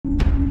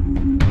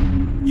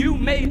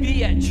may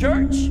be at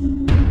church.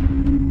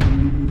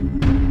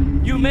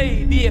 You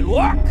may be at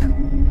work.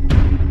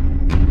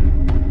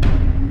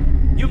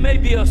 You may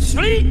be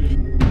asleep.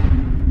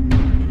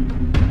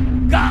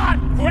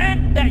 God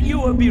grant that you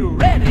will be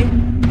ready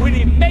when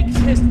he makes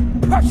his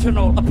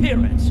personal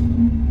appearance.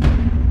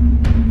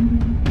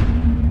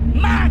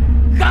 My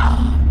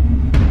God,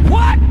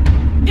 what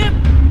if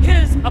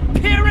his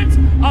appearance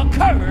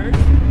occurs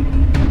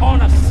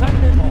on a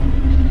Sunday morning?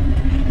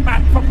 My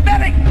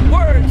prophetic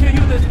word to you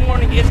this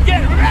morning is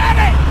get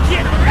ready!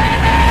 Get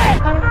ready!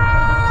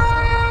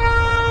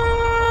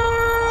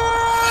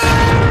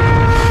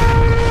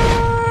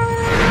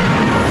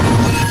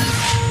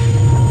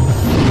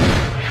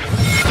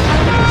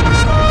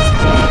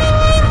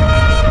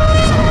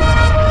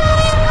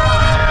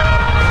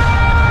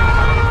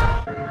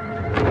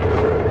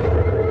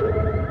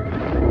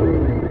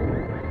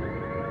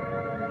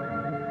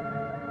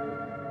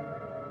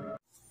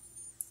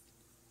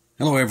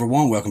 Hello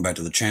everyone, welcome back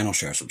to the channel.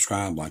 Share,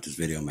 subscribe, like this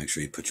video, make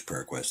sure you put your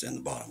prayer request in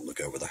the bottom. Look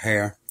over the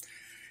hair.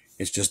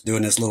 It's just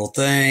doing this little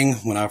thing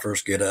when I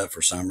first get up.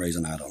 For some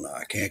reason, I don't know.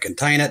 I can't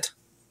contain it.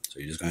 So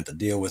you're just going to have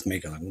to deal with me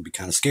because I'm going to be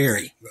kind of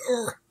scary.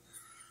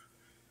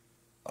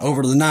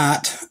 Over the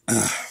night,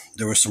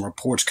 there were some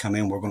reports come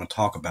in. We're going to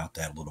talk about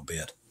that a little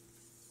bit.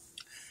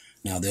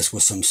 Now, this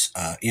was some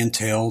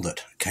intel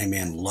that came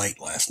in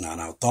late last night.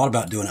 I thought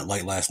about doing it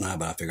late last night,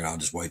 but I figured I'll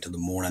just wait till the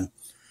morning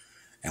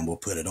and we'll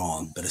put it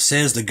on. But it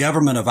says the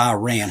government of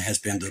Iran has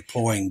been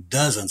deploying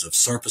dozens of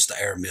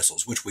surface-to-air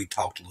missiles, which we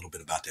talked a little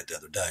bit about that the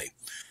other day.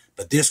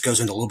 But this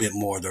goes into a little bit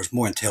more. There's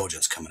more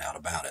intelligence coming out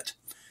about it.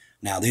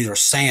 Now, these are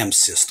SAM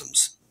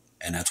systems,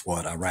 and that's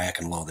what Iraq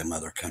and a lot of them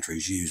other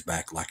countries use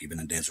back like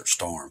even in Desert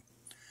Storm.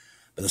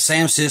 But the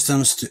SAM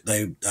systems,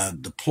 they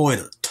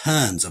deployed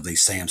tons of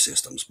these SAM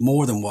systems,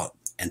 more than what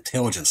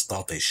intelligence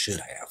thought they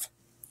should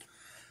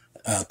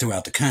have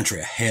throughout the country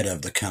ahead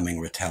of the coming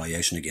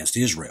retaliation against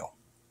Israel.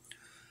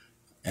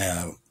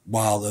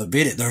 While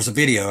there's a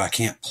video, I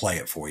can't play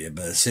it for you,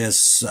 but it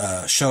says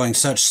showing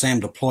such SAM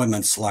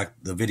deployments like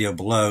the video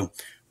below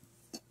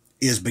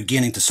is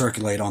beginning to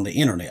circulate on the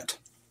internet.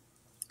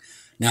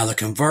 Now, the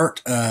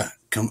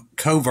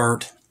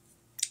covert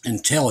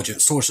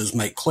intelligence sources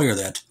make clear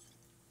that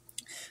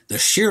the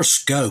sheer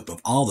scope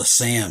of all the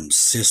SAM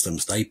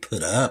systems they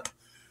put up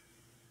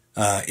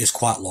is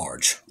quite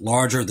large,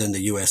 larger than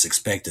the U.S.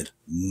 expected,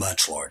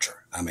 much larger.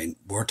 I mean,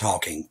 we're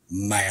talking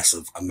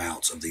massive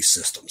amounts of these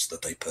systems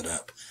that they put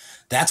up.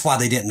 That's why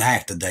they didn't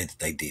act the day that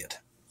they did.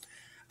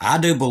 I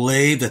do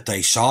believe that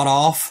they shot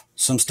off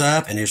some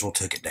stuff and Israel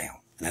took it down,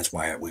 and that's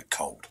why it went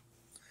cold.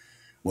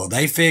 Well,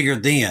 they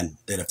figured then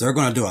that if they're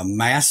going to do a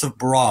massive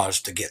barrage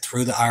to get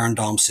through the Iron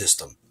Dome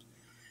system,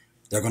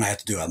 they're going to have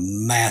to do a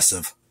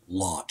massive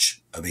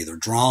launch of either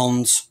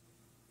drones,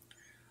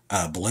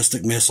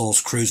 ballistic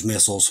missiles, cruise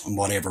missiles, and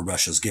whatever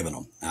Russia's given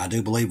them. Now, I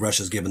do believe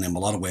Russia's given them a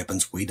lot of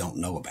weapons we don't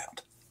know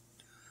about.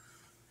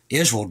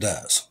 Israel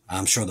does.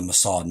 I'm sure the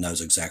Mossad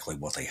knows exactly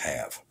what they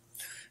have.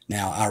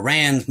 Now,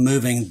 Iran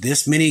moving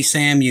this many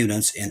SAM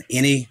units in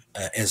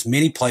as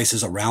many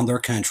places around their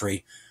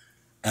country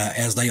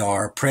as they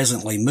are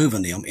presently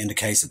moving them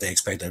indicates that they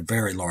expect a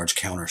very large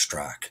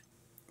counterstrike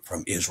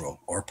from Israel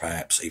or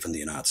perhaps even the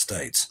United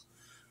States.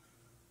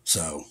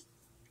 So,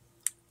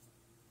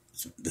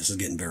 this is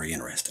getting very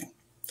interesting.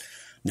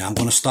 Now, I'm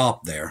going to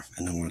stop there,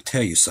 and I'm going to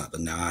tell you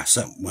something. Now,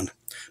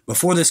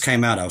 before this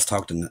came out, I was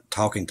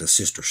talking to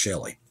Sister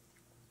Shelley,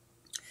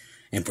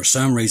 and for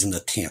some reason,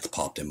 the 10th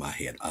popped in my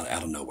head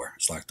out of nowhere.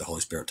 It's like the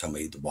Holy Spirit told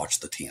me to watch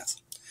the 10th.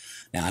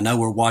 Now, I know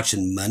we're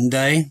watching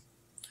Monday,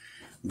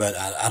 but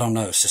I don't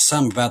know. It's just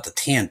something about the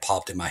 10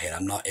 popped in my head.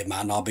 It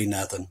might not be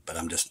nothing, but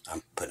I'm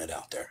putting it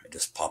out there. It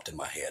just popped in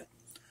my head.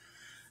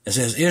 It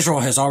says,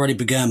 Israel has already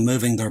begun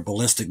moving their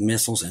ballistic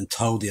missiles and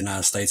told the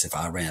United States if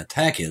Iran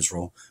attack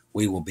Israel,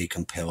 we will be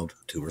compelled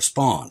to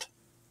respond.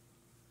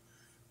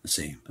 Let's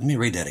see. Let me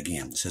read that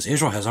again. It says,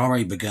 Israel has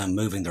already begun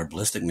moving their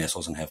ballistic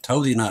missiles and have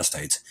told the United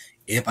States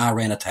if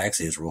Iran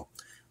attacks Israel,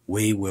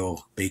 we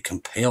will be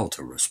compelled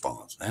to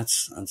respond.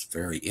 That's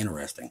very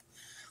interesting.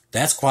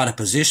 That's quite a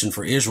position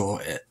for Israel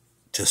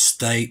to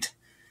state.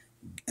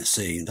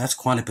 See, that's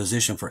quite a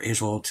position for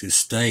Israel to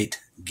state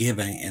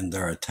giving in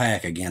their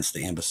attack against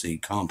the embassy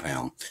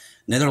compound.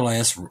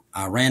 Nevertheless,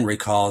 Iran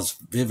recalls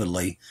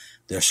vividly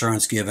the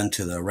assurance given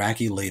to the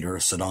Iraqi leader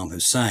Saddam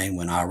Hussein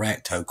when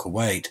Iraq told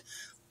Kuwait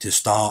to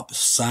stop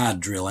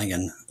side drilling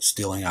and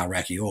stealing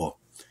Iraqi oil.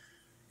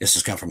 This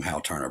has come from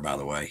Hal Turner, by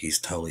the way. He's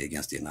totally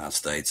against the United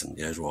States and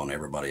Israel and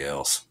everybody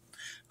else.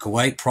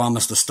 Kuwait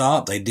promised to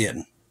stop. They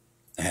didn't.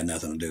 It had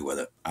nothing to do with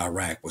it.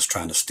 Iraq was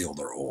trying to steal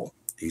their oil.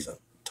 He's a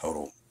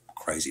total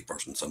crazy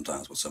person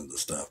sometimes with some of the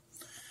stuff.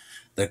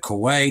 The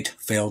Kuwait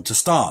failed to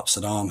stop.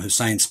 Saddam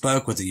Hussein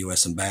spoke with the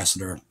U.S.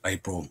 ambassador,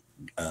 April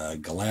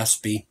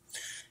Gillespie,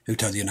 who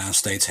told the United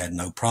States had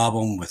no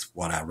problem with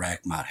what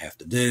Iraq might have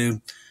to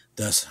do.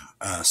 Thus,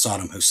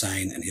 Saddam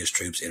Hussein and his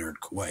troops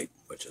entered Kuwait,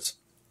 which is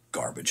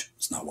garbage.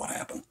 It's not what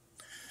happened.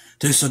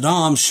 To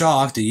Saddam's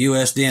shock, the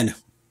U.S.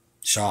 didn't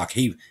shock.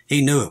 He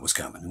knew it was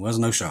coming. It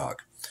wasn't no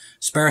shock.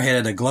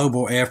 spearheaded a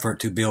global effort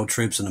to build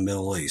troops in the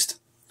Middle East.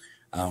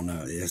 I don't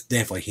know. It's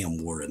definitely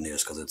him wording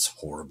this because it's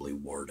horribly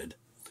worded.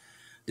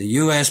 The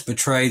U.S.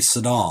 betrayed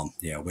Saddam.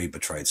 Yeah, we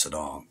betrayed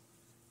Saddam.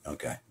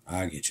 Okay,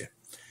 I get you.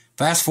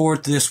 Fast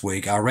forward to this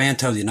week, Iran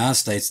told the United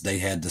States they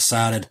had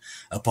decided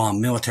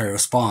upon military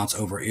response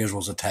over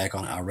Israel's attack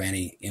on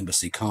Iranian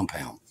embassy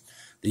compound.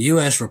 The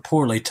U.S.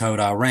 reportedly told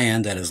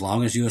Iran that as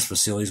long as U.S.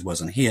 facilities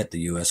wasn't hit, the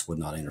U.S. would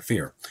not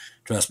interfere.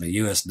 Trust me, the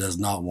U.S. does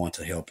not want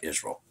to help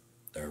Israel.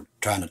 They're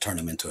trying to turn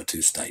them into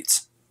two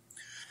states.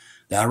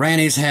 The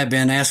Iranis have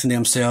been asking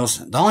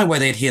themselves, the only way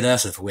they'd hit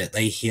us is if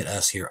they hit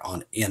us here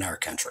in our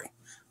country.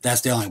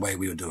 That's the only way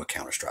we would do a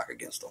counterstrike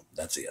against them.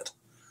 That's it.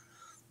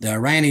 The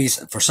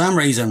Iranis, for some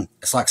reason,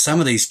 it's like some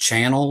of these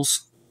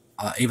channels,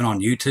 even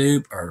on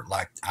YouTube, are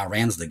like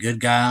Iran's the good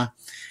guy.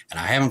 And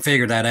I haven't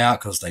figured that out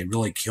because they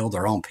really killed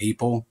their own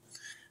people.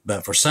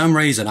 But for some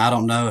reason, I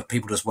don't know if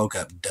people just woke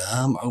up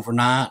dumb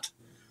overnight.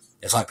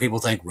 It's like people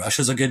think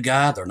Russia's a good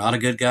guy. They're not a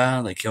good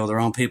guy. They kill their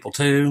own people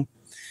too.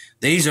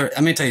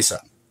 Let me tell you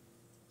something.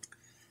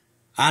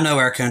 I know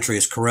our country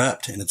is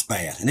corrupt and it's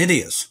bad, and it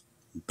is.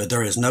 But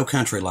there is no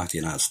country like the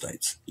United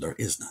States. There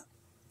is none.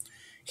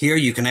 Here,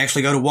 you can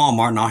actually go to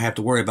Walmart and not have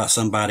to worry about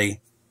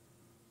somebody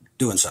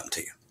doing something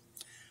to you.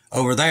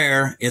 Over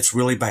there, it's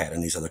really bad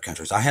in these other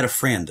countries. I had a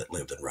friend that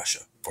lived in Russia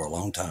for a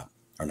long time.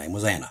 Her name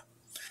was Anna.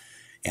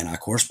 And I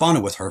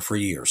corresponded with her for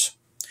years.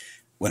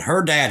 When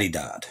her daddy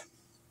died,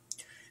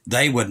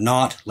 they would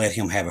not let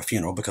him have a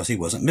funeral because he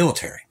wasn't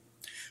military.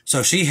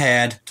 So she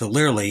had to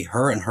literally,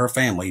 her and her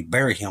family,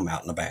 bury him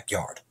out in the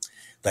backyard.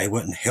 They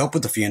wouldn't help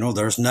with the funeral.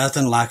 There's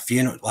nothing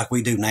like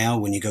we do now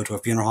when you go to a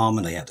funeral home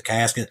and they have the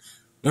casket.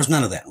 There's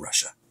none of that in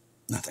Russia.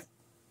 Nothing.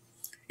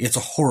 It's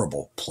a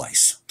horrible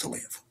place to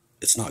live.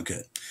 It's not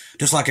good.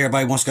 Just like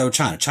everybody wants to go to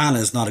China. China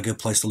is not a good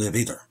place to live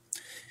either.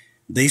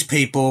 These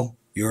people,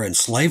 you're in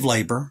slave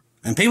labor.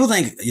 And people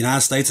think the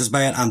United States is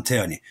bad. I'm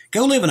telling you,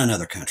 go live in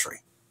another country.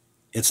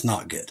 It's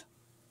not good.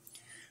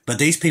 But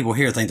these people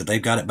here think that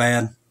they've got it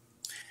bad.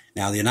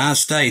 Now, the United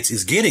States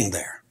is getting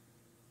there.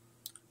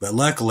 But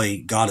luckily,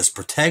 God has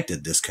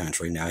protected this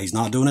country. Now, he's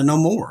not doing it no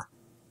more.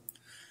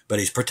 But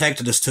he's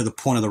protected us to the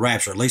point of the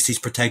rapture. At least he's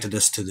protected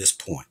us to this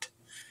point.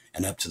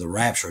 And up to the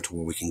rapture to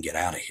where we can get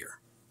out of here.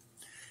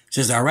 It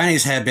says the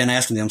Iranians have been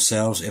asking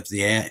themselves if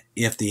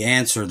the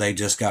answer they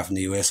just got from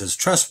the U.S. is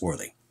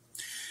trustworthy.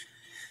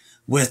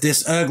 With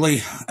this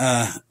ugly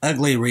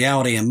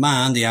reality in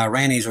mind, the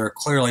Iranians are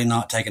clearly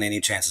not taking any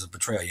chances of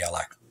betrayal. Yeah,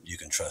 like you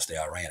can trust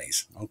the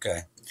Iranians.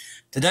 Okay.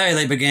 Today,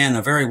 they began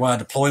a very wide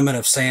deployment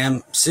of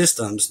SAM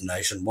systems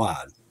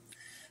nationwide.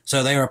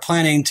 So they are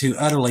planning to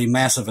utterly a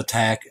massive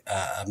attack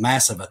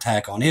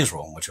on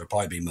Israel, which will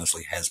probably be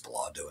mostly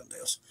Hezbollah doing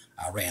this.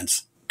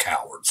 Iran's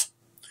cowards.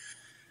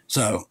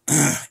 So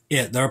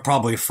they're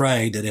probably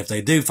afraid that if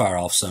they do fire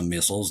off some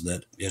missiles,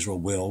 that Israel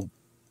will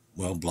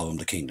blow them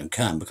to kingdom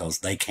come because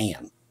they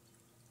can.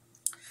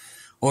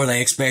 Or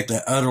they expect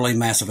an utterly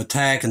massive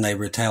attack and they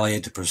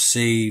retaliate to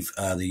perceive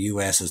the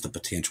U.S. as the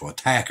potential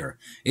attacker.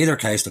 Either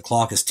case, the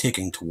clock is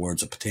ticking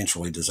towards a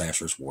potentially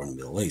disastrous war in the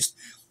Middle East.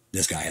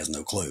 This guy has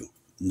no clue,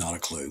 not a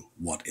clue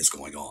what is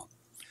going on.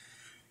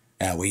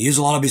 We use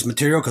a lot of his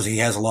material because he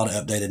has a lot of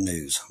updated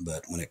news.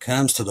 But when it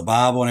comes to the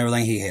Bible and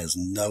everything, he has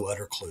no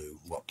utter clue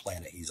what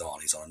planet he's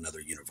on. He's on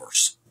another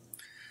universe.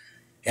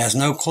 He has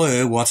no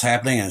clue what's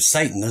happening, and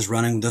Satan is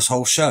running this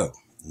whole show.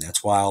 And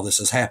that's why all this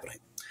is happening.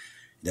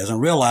 He doesn't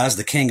realize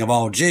the king of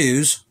all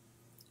Jews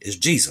is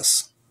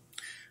Jesus.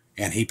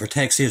 And he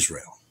protects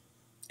Israel.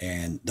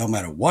 And no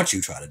matter what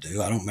you try to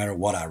do, I don't matter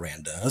what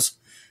Iran does,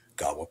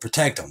 God will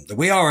protect them.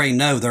 We already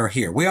know they're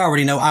here. We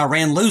already know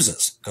Iran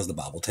loses because the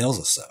Bible tells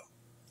us so.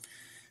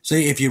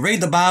 See, if you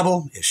read the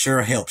Bible, it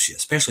sure helps you,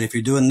 especially if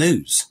you're doing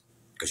news,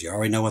 because you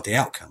already know what the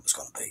outcome is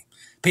going to be.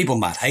 People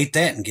might hate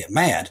that and get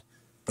mad,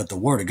 but the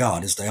Word of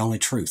God is the only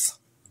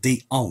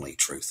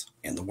truth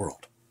in the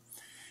world.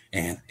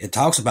 And it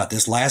talks about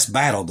this last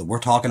battle that we're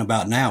talking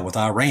about now with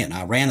Iran.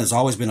 Iran has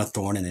always been a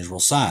thorn in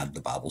Israel's side.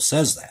 The Bible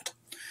says that.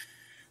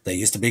 They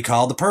used to be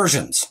called the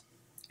Persians.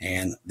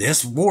 And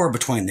this war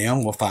between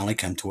them will finally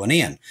come to an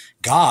end.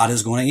 God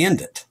is going to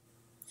end it.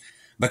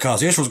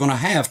 Because Israel's going to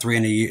have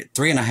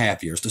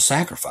 3.5 years to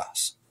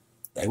sacrifice.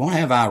 They won't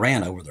have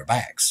Iran over their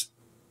backs.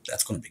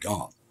 That's going to be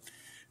gone.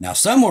 Now,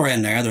 somewhere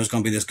in there, there's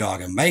going to be this Gog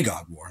and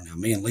Magog war. Now,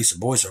 me and Lisa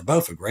Boyce are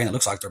both agreeing. It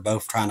looks like they're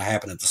both trying to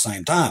happen at the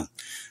same time.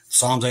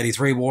 Psalms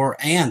 83 war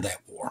and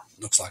that war.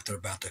 Looks like they're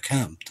about to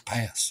come to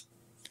pass.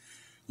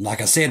 Like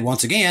I said,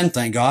 once again,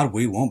 thank God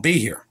we won't be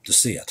here to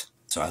see it.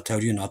 So I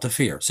told you not to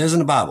fear. It says in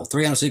the Bible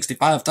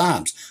 365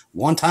 times,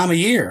 one time a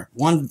year,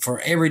 one for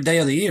every day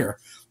of the year,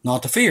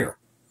 not to fear.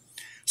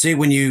 See,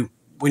 when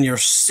you're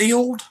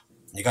sealed,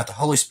 you got the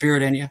Holy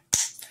Spirit in you,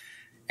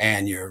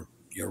 and you're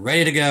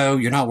ready to go,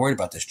 you're not worried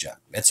about this junk.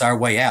 It's our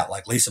way out,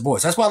 like Lisa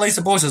Boyce. That's why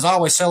Lisa Boyce is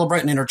always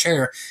celebrating in her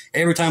chair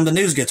every time the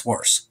news gets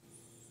worse.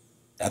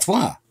 That's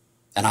why.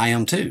 And I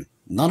am too.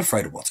 I'm not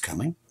afraid of what's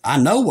coming. I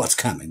know what's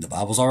coming. The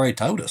Bible's already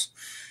told us.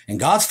 And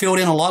God's filled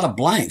in a lot of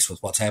blanks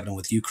with what's happening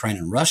with Ukraine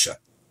and Russia.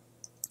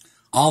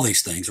 all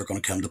these things are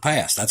going to come to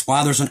pass. That's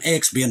why there's an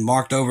X being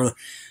marked over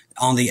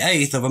on the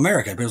 8th of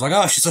America. People's like,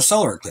 oh, it's just a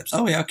solar eclipse.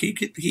 Oh, yeah,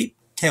 keep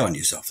telling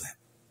yourself that.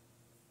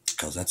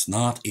 Because that's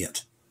not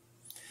it.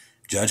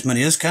 Judgment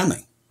is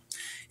coming.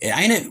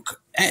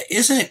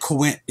 Is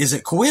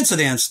it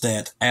coincidence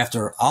that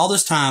after all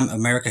this time,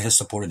 America has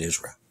supported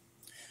Israel?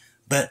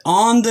 But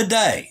on the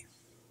day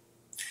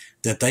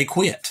that they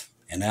quit,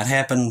 and that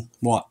happened,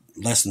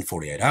 less than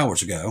 48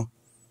 hours ago,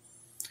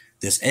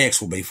 this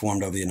X will be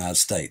formed over the United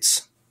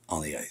States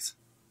on the 8th.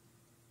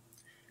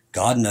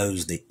 God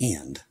knows the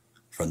end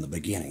from the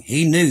beginning.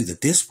 He knew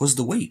that this was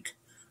the week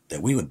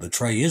that we would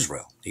betray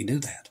Israel. He knew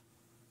that.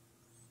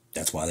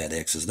 That's why that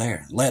X is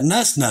there. Letting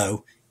us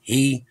know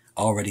he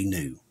already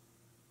knew.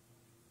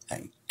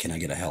 Hey, can I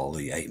get a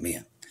hallelujah?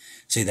 Amen.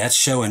 See, that's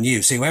showing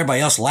you. See,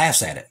 everybody else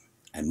laughs at it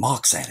and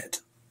mocks at it.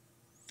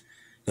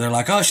 They're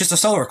like, oh, it's just a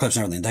solar eclipse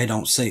and everything. They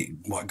don't see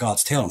what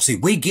God's telling them. See,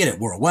 we get it.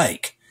 We're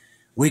awake.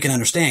 We can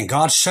understand.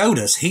 God showed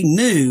us. He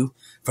knew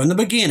from the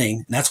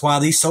beginning. And that's why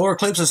these solar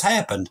eclipses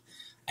happened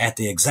at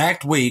the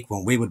exact week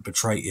when we would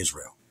betray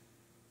Israel.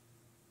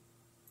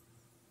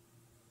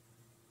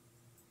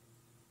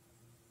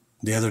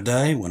 The other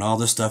day, when all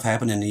this stuff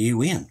happened in the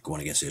UN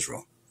going against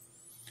Israel,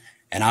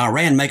 and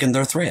Iran making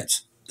their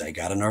threats, they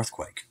got an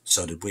earthquake.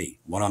 So did we.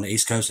 One on the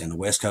East Coast and the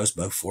West Coast,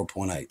 both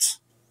 4.8s.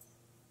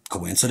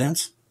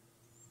 Coincidence?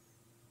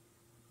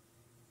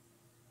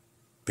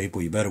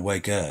 People, you better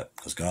wake up,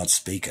 because God's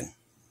speaking,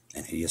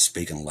 and he is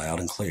speaking loud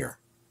and clear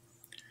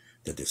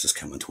that this is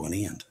coming to an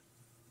end.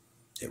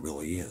 It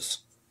really is.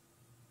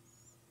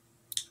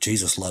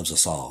 Jesus loves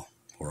us all.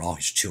 We're all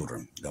his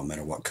children, no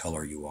matter what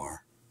color you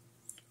are,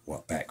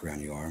 what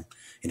background you are.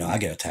 You know, I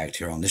get attacked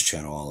here on this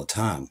channel all the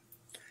time,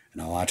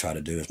 and all I try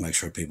to do is make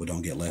sure people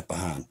don't get left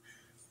behind.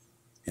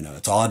 You know,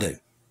 that's all I do.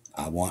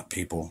 I want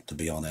people to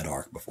be on that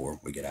ark before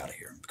we get out of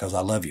here, because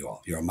I love you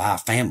all. You're my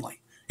family.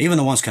 Even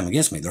the ones come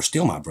against me, they're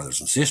still my brothers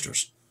and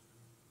sisters.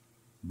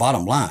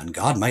 Bottom line,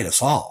 God made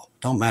us all.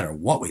 Don't matter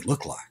what we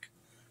look like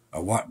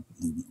or what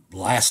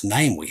last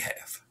name we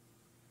have.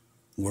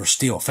 We're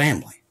still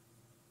family.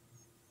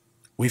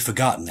 We've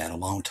forgotten that a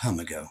long time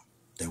ago,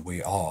 that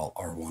we all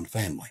are one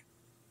family.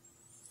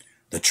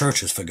 The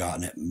church has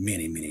forgotten it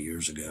many, many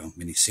years ago,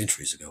 many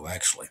centuries ago,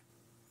 actually,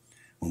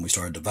 when we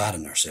started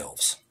dividing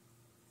ourselves.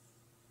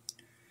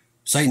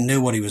 Satan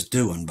knew what he was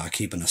doing by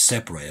keeping us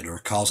separated or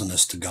causing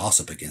us to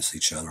gossip against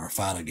each other or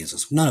fight against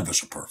us. None of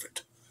us are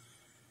perfect.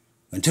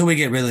 Until we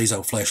get rid of these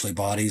old fleshly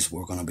bodies,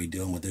 we're going to be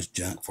dealing with this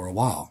junk for a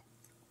while.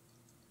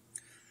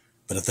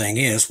 But the thing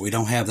is, we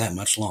don't have that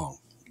much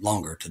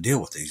longer to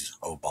deal with these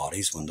old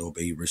bodies when they'll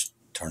be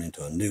turned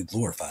into a new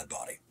glorified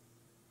body.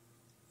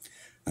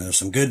 Now, there's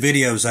some good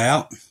videos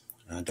out.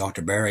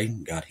 Dr. Barry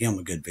got him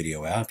a good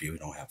video out. If you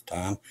don't have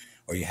time,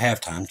 or you have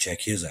time,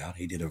 check his out.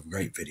 He did a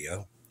great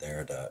video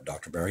there at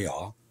Dr. Barry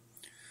All.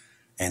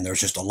 And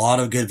there's just a lot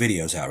of good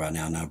videos out right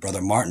now. Now,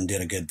 Brother Martin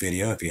did a good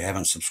video. If you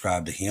haven't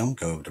subscribed to him,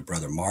 go over to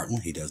Brother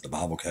Martin. He does the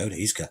Bible Code.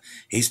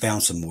 He's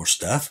found some more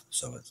stuff,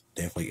 so it's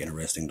definitely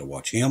interesting to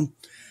watch him.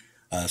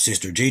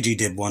 Sister Gigi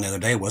did one the other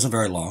day. It wasn't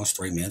very long. It's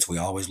 3 minutes. We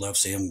always love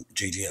seeing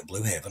Gigi at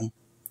Blue Heaven.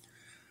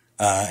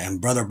 And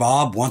Brother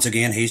Bob, once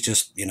again, he's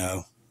just,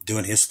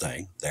 doing his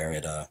thing there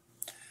at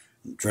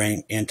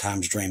End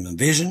Times Dream and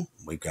Vision.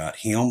 We've got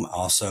him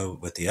also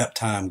with the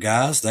Uptime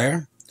guys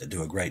there that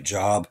do a great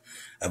job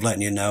of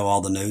letting you know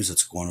all the news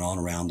that's going on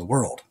around the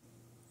world.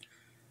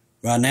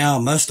 Right now,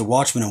 most of the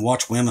watchmen and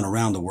watchwomen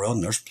around the world,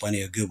 and there's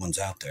plenty of good ones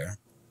out there,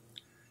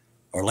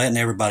 are letting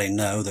everybody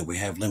know that we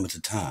have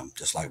limited time,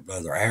 just like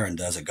Brother Aaron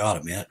does at God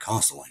a Minute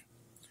constantly.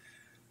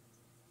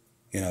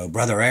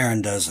 Brother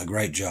Aaron does a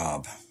great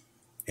job.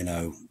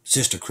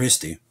 Sister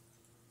Christy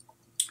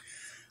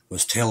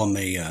was telling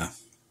me a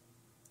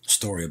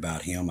story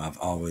about him. I've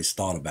always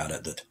thought about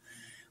it, that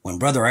when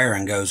Brother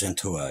Aaron goes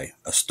into a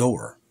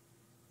store,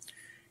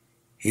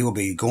 he will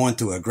be going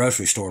through a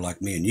grocery store like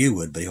me and you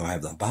would, but he'll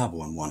have the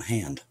Bible in one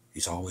hand.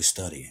 He's always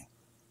studying,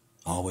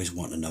 always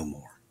wanting to know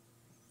more.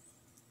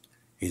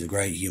 He's a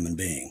great human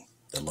being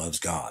that loves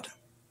God.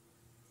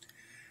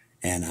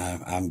 And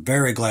I'm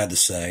very glad to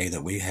say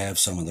that we have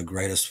some of the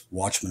greatest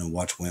watchmen and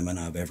watchwomen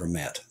I've ever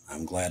met.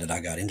 I'm glad that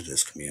I got into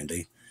this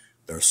community.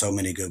 There are so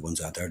many good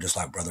ones out there, just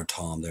like Brother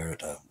Tom there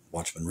at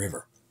Watchman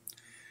River.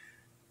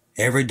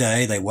 Every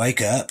day they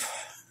wake up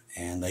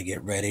and they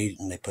get ready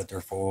and they put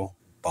their full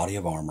body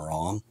of armor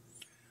on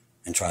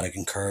and try to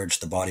encourage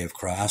the body of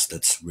Christ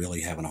that's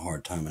really having a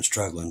hard time and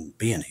struggling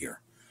being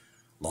here.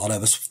 A lot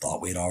of us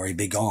thought we'd already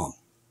be gone.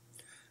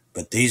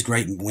 But these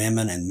great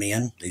women and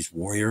men, these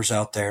warriors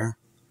out there,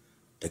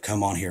 that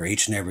come on here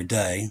each and every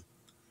day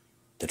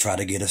to try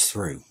to get us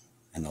through.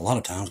 And a lot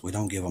of times we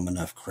don't give them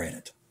enough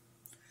credit.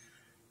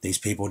 These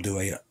people do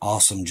an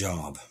awesome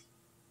job.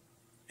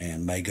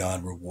 And may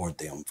God reward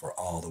them for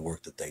all the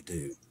work that they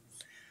do,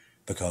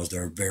 because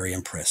they're very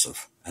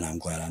impressive. And I'm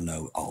glad I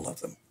know all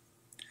of them.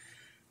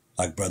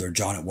 Like Brother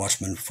John at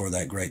Watchman for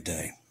that great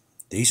day.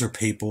 These are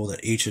people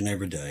that each and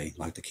every day,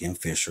 like the Kim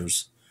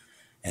Fishers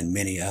and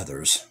many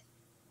others,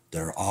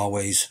 they're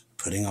always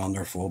putting on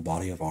their full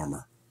body of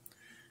armor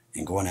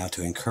and going out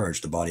to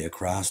encourage the body of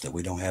Christ that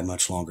we don't have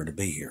much longer to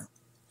be here.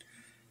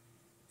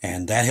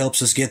 And that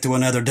helps us get through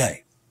another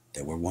day,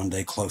 that we're one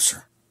day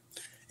closer.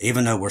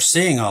 Even though we're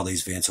seeing all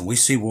these events and we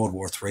see World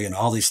War III and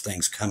all these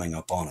things coming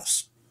upon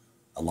us,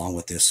 along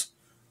with this,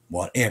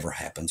 whatever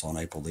happens on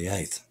April the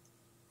 8th,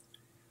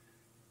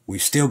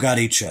 we've still got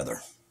each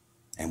other,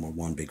 and we're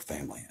one big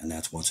family. And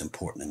that's what's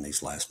important in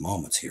these last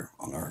moments here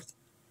on earth.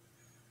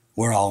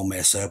 We're all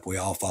mess up. We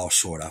all fall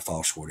short. I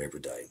fall short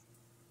every day.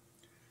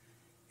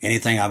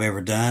 Anything I've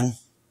ever done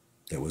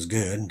that was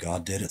good,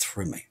 God did it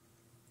through me.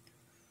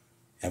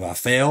 Have I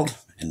failed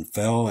and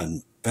fell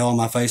on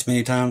my face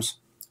many times?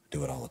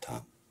 Do it all the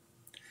time.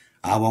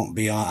 I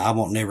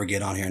won't never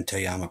get on here and tell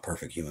you I'm a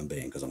perfect human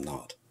being, because I'm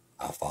not.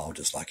 I fall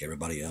just like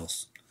everybody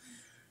else.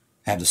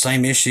 Have the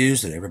same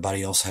issues that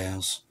everybody else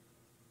has.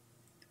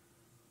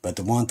 But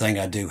the one thing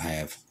I do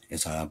have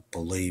is I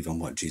believe in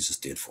what Jesus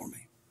did for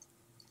me.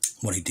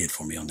 What he did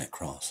for me on that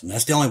cross. And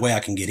that's the only way I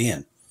can get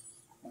in.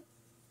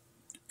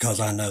 Because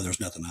I know there's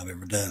nothing I've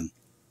ever done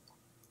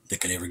that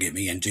could ever get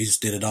me in. Jesus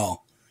did it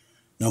all.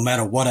 No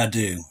matter what I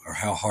do or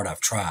how hard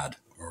I've tried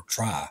or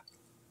try,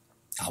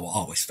 I will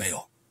always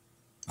fail.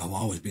 I will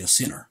always be a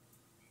sinner.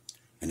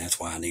 And that's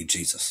why I need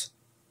Jesus.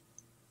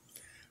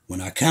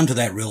 When I come to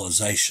that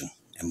realization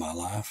in my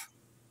life,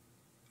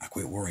 I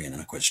quit worrying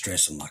and I quit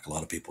stressing like a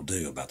lot of people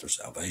do about their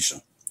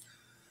salvation.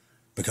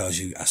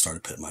 Because I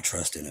started putting my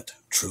trust in it,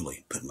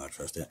 truly putting my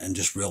trust in it, and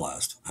just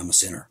realized I'm a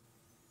sinner.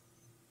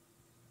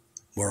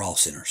 We're all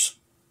sinners.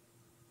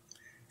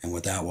 And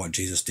without what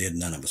Jesus did,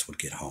 none of us would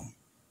get home.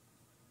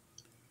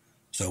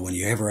 So when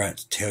you ever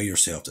tell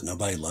yourself that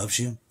nobody loves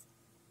you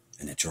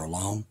and that you're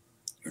alone,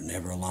 you're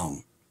never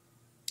alone.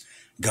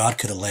 God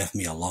could have left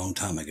me a long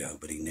time ago,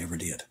 but he never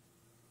did.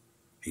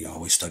 He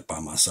always stuck by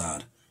my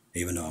side,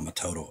 even though I'm a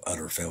total,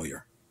 utter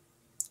failure.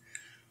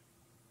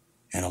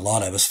 And a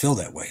lot of us feel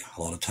that way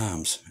a lot of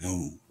times.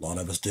 And a lot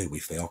of us do. We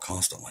fail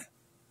constantly.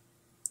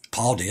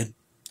 Paul did.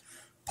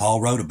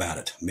 Paul wrote about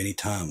it many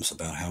times,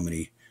 about how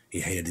many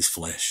he hated his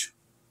flesh,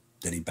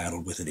 that he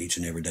battled with it each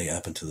and every day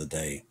up until the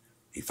day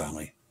he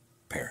finally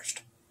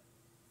perished.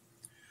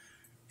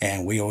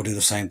 And we all do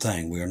the same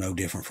thing. We are no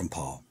different from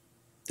Paul.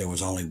 There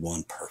was only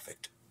one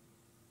perfect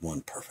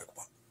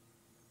one.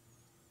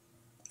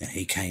 And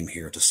he came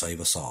here to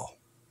save us all.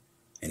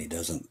 And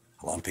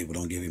a lot of people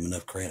don't give him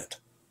enough credit.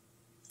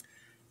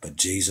 But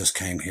Jesus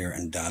came here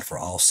and died for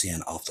all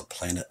sin off the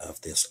planet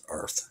of this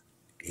earth.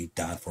 He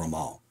died for them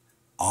all.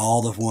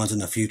 All the ones in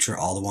the future,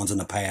 all the ones in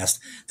the past,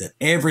 that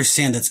every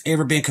sin that's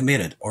ever been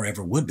committed or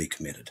ever would be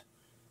committed,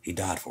 he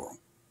died for them.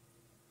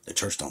 The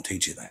church don't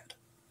teach you that.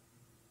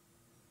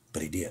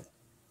 But he did.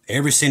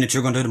 Every sin that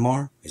you're going to do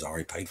tomorrow, he's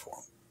already paid for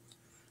them.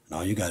 And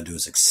all you got to do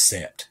is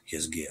accept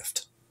his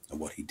gift of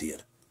what he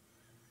did.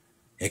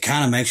 It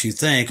kind of makes you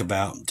think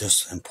about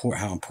just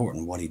how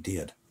important what he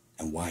did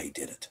and why he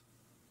did it.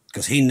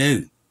 Because he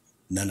knew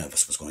none of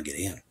us was going to get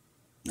in.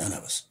 None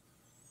of us.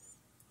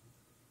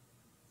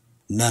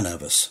 None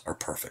of us are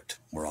perfect.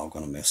 We're all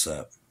going to mess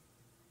up.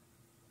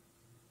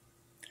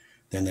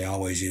 Then they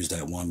always use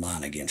that one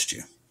line against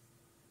you.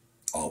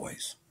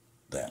 Always.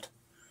 That.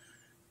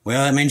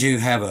 Well, that means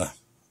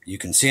you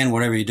can sin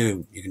whatever you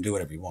do. You can do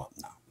whatever you want.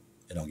 No.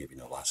 They don't give you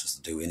no license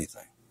to do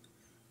anything.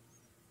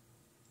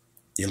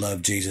 You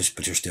love Jesus,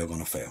 but you're still going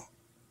to fail.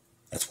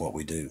 That's what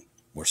we do.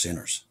 We're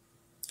sinners.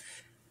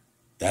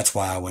 That's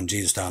why when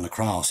Jesus died on the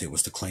cross, it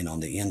was to clean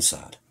on the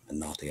inside and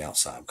not the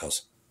outside,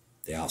 because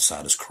the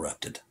outside is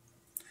corrupted.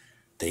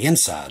 The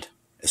inside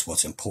is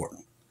what's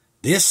important.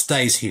 This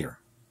stays here.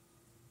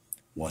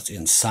 What's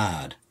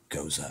inside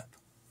goes up.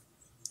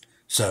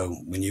 So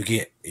when you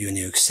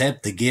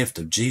accept the gift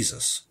of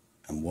Jesus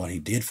and what he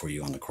did for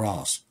you on the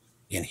cross,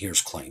 in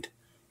here's cleaned.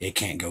 It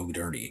can't go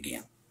dirty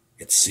again.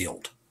 It's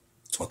sealed.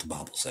 That's what the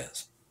Bible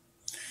says.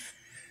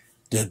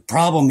 The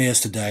problem is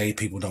today,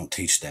 people don't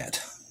teach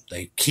that.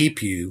 They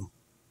keep you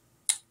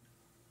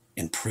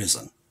in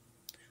prison.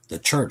 The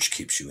church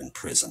keeps you in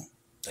prison.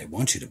 They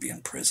want you to be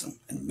in prison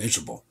and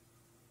miserable.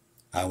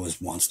 I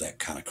was once that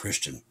kind of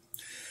Christian.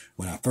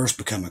 When I first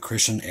became a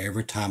Christian,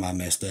 every time I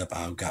messed up,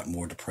 I got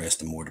more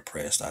depressed and more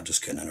depressed. I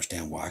just couldn't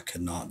understand why I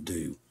could not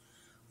do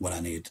what I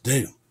needed to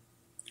do.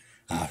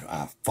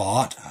 I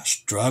fought, I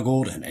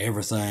struggled and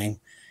everything.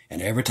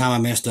 And every time I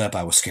messed up,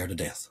 I was scared to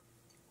death.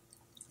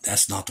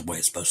 That's not the way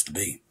it's supposed to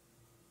be.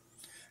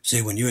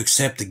 See, when you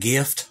accept the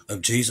gift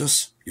of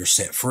Jesus, you're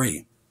set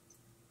free.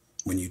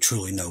 When you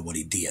truly know what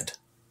he did,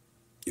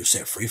 you're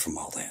set free from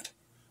all that.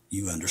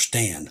 You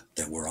understand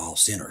that we're all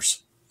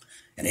sinners.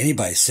 And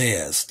anybody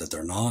says that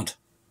they're not,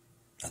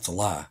 that's a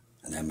lie,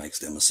 and that makes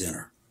them a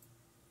sinner.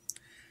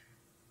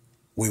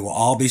 We will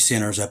all be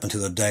sinners up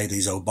until the day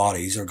these old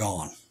bodies are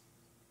gone.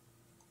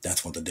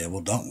 That's what the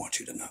devil don't want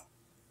you to know.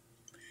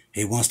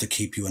 He wants to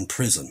keep you in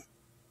prison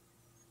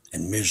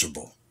and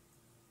miserable.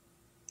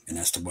 And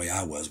that's the way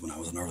I was when I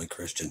was an early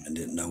Christian and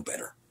didn't know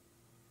better.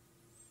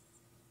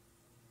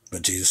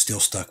 But Jesus still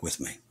stuck with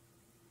me.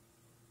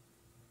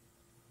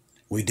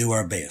 We do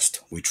our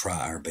best. We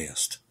try our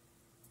best.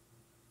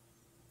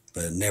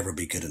 But it'll never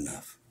be good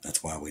enough.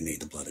 That's why we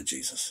need the blood of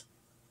Jesus.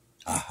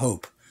 I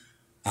hope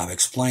I've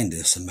explained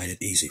this and made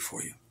it easy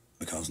for you,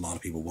 because a lot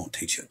of people won't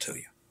teach it to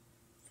you.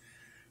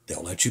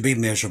 They'll let you be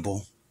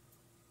miserable,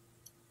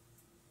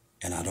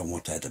 and I don't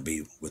want that to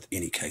be with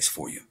any case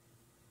for you.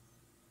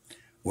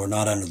 We're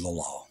not under the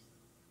law.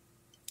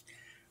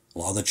 The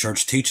law of the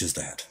church teaches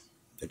that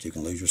you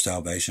can lose your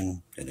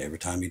salvation, and every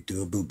time you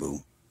do a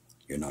boo-boo,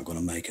 you're not going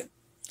to make it.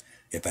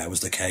 If that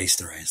was the case,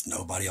 there is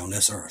nobody on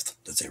this earth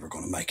that's ever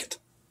going to make it,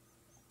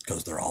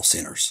 because they're all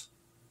sinners.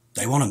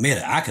 They won't admit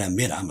it. I can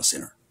admit I'm a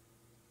sinner.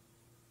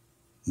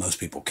 Most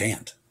people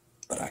can't,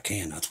 but I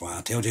can. That's why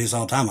I tell Jesus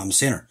all the time I'm a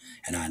sinner,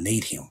 and I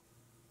need him.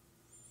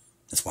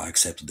 That's why I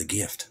accepted the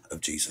gift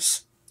of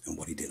Jesus and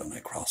what he did on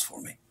that cross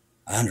for me.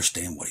 I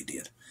understand what he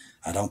did.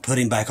 I don't put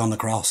him back on the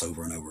cross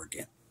over and over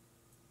again.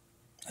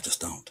 I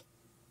just don't.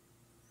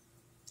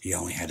 He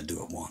only had to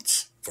do it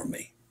once for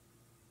me.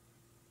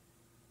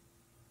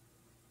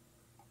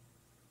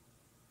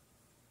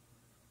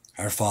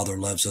 Our Father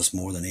loves us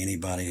more than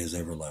anybody has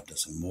ever loved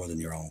us, and more than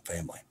your own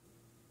family.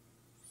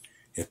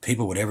 If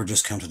people would ever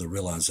just come to the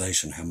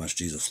realization how much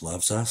Jesus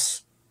loves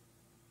us,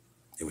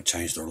 it would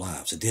change their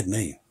lives. It did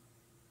me,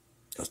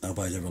 because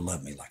nobody's ever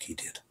loved me like he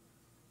did.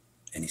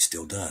 And he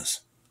still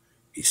does.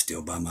 He's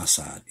still by my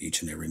side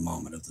each and every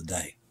moment of the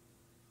day.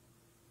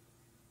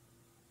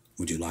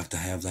 Would you like to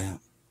have that?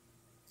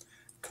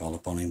 Call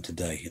upon him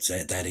today. It's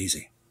that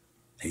easy.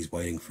 He's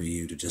waiting for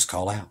you to just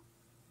call out.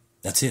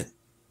 That's it.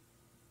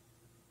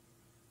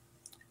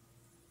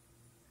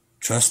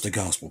 Trust the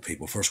gospel,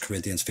 people. 1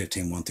 Corinthians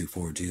 15,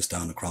 1-4. Jesus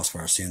died on the cross for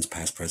our sins,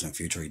 past, present,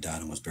 future. He died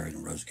and was buried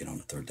and rose again on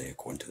the third day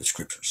according to the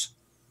scriptures.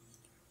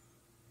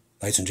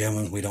 Ladies and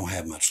gentlemen, we don't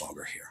have much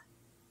longer here.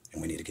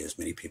 And we need to get as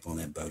many people on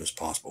that boat as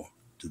possible.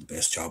 Do the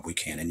best job we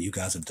can. And you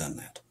guys have done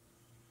that.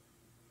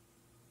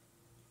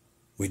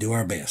 We do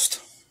our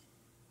best.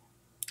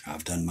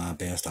 I've done my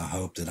best. I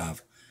hope that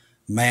I've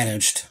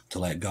managed to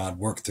let God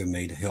work through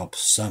me to help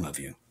some of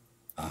you.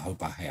 I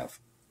hope I have.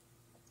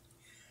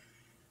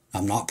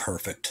 I'm not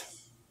perfect,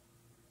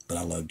 but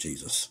I love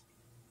Jesus.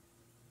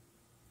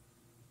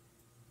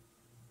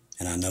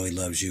 And I know he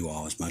loves you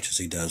all as much as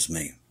he does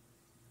me.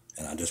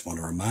 And I just want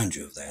to remind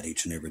you of that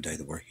each and every day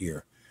that we're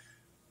here,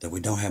 that we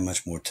don't have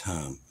much more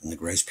time, and the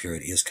grace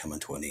period is coming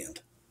to an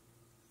end.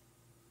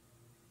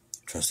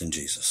 Trust in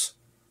Jesus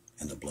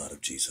and the blood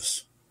of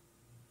Jesus,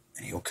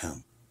 and he'll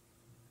come.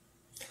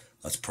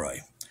 Let's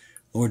pray.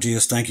 Lord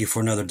Jesus, thank you for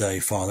another day,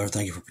 Father.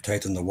 Thank you for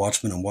protecting the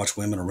watchmen and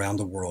watchwomen around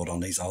the world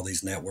on all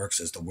these networks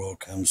as the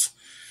world comes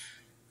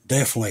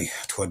definitely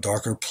to a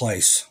darker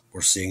place.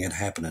 We're seeing it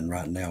happening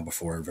right now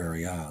before our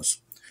very eyes.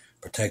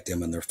 Protect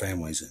them and their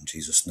families in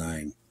Jesus'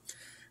 name.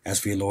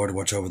 Ask for you, Lord, to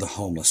watch over the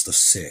homeless, the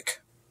sick,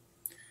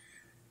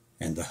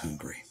 and the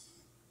hungry,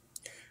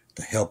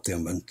 to help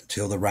them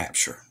until the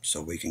rapture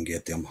so we can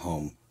get them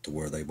home to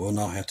where they will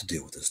not have to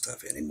deal with this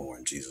stuff anymore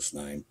in Jesus'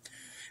 name.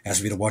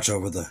 Ask you to watch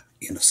over the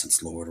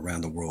innocents, Lord,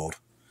 around the world.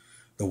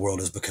 The world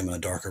is becoming a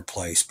darker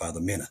place by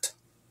the minute.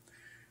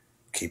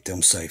 Keep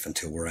them safe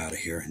until we're out of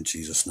here. In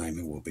Jesus' name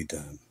it will be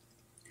done.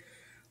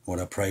 Lord,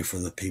 I pray for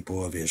the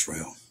people of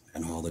Israel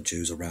and all the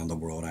Jews around the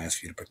world. I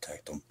ask you to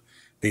protect them.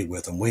 Be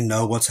with them. We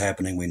know what's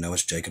happening. We know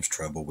it's Jacob's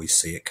trouble. We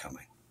see it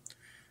coming.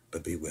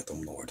 But be with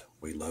them, Lord.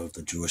 We love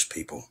the Jewish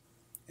people.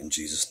 In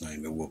Jesus'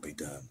 name it will be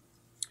done.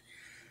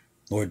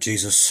 Lord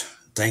Jesus,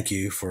 thank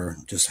you for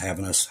just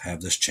having us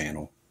have this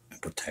channel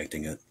and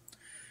protecting it.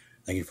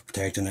 Thank you for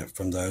protecting it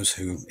from those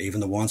who, even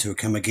the ones who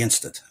come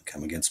against it,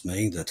 come against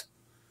me, that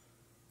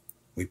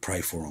we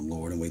pray for them,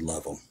 Lord, and we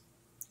love them.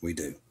 We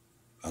do.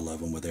 I love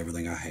them with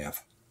everything I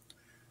have.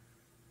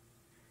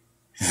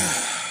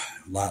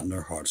 Lighten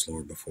their hearts,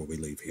 Lord, before we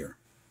leave here.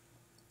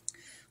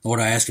 Lord,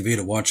 I ask of you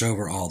to watch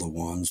over all the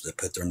ones that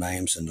put their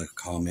names in the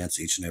comments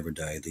each and every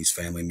day, these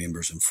family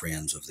members and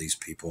friends of these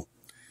people,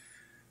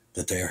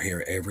 that they are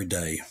here every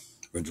day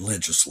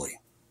religiously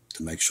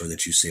to make sure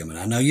that you see them. And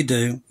I know you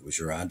do. It was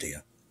your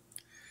idea.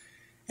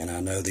 And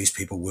I know these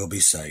people will be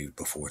saved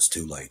before it's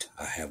too late.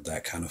 I have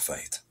that kind of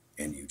faith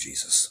in you,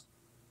 Jesus.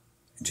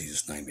 In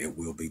Jesus' name, it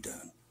will be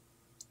done.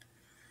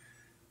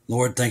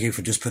 Lord, thank you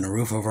for just putting a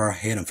roof over our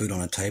head and food on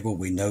the table.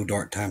 We know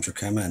dark times are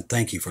coming, and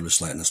thank you for just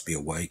letting us be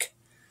awake.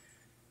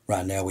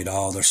 Right now,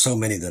 there's so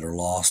many that are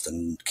lost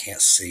and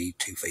can't see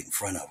 2 feet in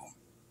front of them.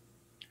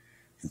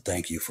 And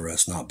thank you for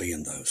us not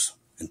being those.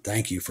 And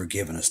thank you for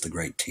giving us the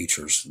great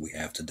teachers we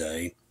have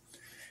today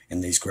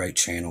and these great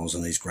channels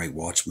and these great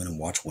watchmen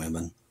and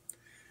watchwomen,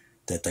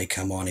 that they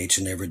come on each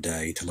and every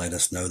day to let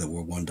us know that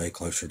we're one day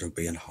closer to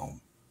being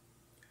home.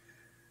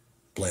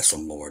 Bless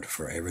them, Lord,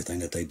 for everything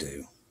that they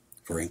do,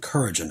 for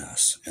encouraging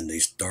us in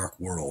this dark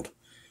world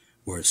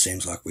where it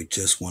seems like we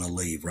just want to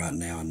leave right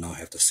now and not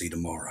have to see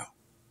tomorrow.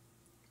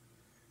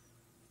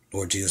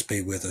 Lord Jesus,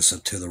 be with us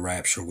until the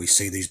rapture. We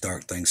see these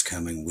dark things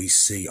coming. We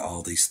see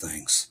all these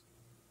things.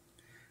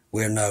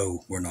 We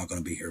know we're not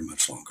going to be here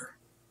much longer.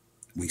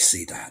 We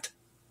see that.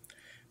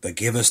 But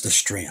give us the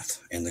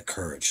strength and the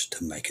courage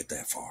to make it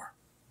that far.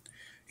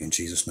 In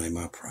Jesus' name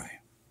I pray,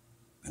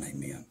 and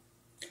amen.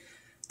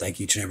 Thank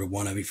each and every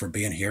one of you for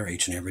being here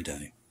each and every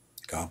day.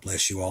 God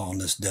bless you all on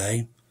this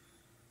day.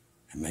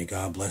 And may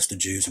God bless the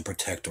Jews and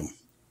protect them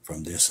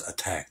from this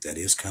attack that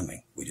is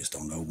coming. We just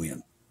don't know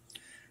when.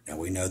 Now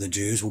we know the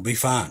Jews will be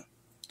fine.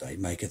 They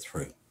make it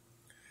through.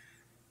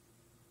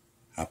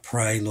 I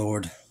pray,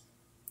 Lord,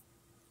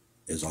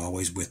 is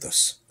always with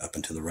us up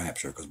until the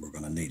rapture, because we're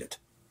going to need it.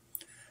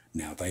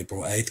 Now, if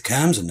April 8th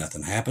comes and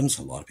nothing happens,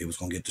 a lot of people's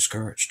going to get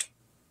discouraged.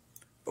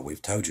 But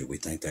we've told you, we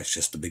think that's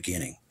just the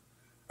beginning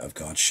of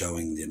God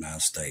showing the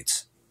United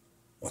States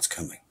what's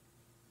coming.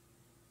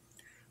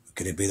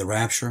 Could it be the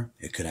rapture?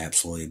 It could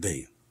absolutely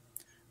be.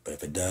 But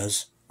if it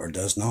does or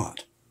does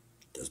not,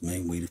 it does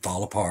mean we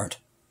fall apart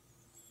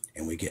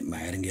and we get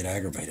mad and get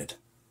aggravated.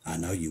 I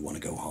know you want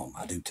to go home.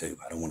 I do too.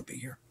 I don't want to be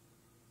here.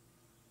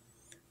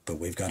 But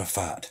we've got to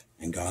fight,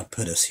 and God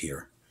put us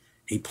here.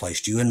 He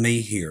placed you and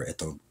me here at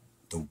the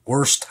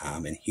worst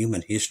time in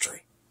human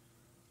history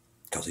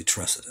because he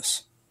trusted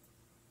us.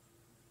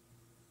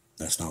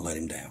 Let's not let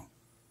him down.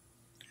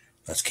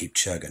 Let's keep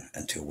chugging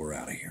until we're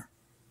out of here.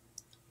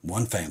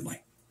 One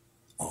family,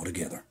 all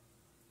together.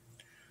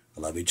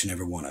 I love each and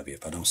every one of you.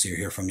 If I don't see or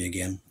hear from you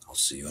again, I'll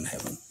see you in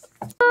heaven.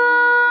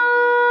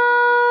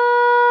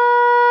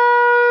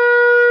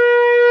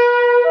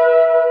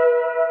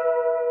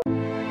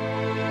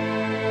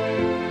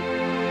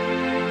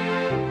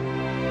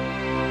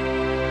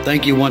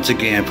 Thank you once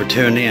again for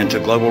tuning in to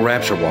Global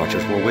Rapture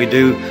Watchers, where we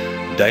do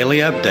daily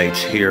updates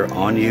here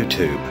on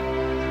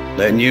YouTube,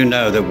 letting you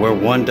know that we're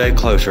one day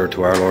closer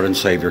to our Lord and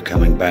Savior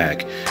coming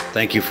back.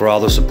 Thank you for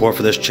all the support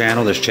for this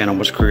channel. This channel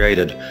was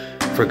created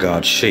for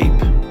God's sheep,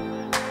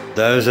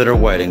 those that are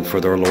waiting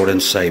for their Lord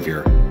and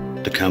Savior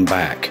to come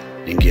back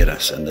and get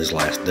us in these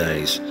last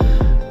days.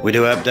 We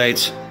do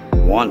updates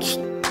once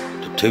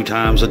to 2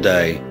 times a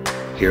day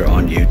here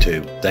on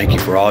YouTube. Thank you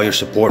for all your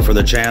support for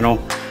the channel.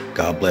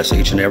 God bless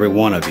each and every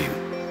one of you.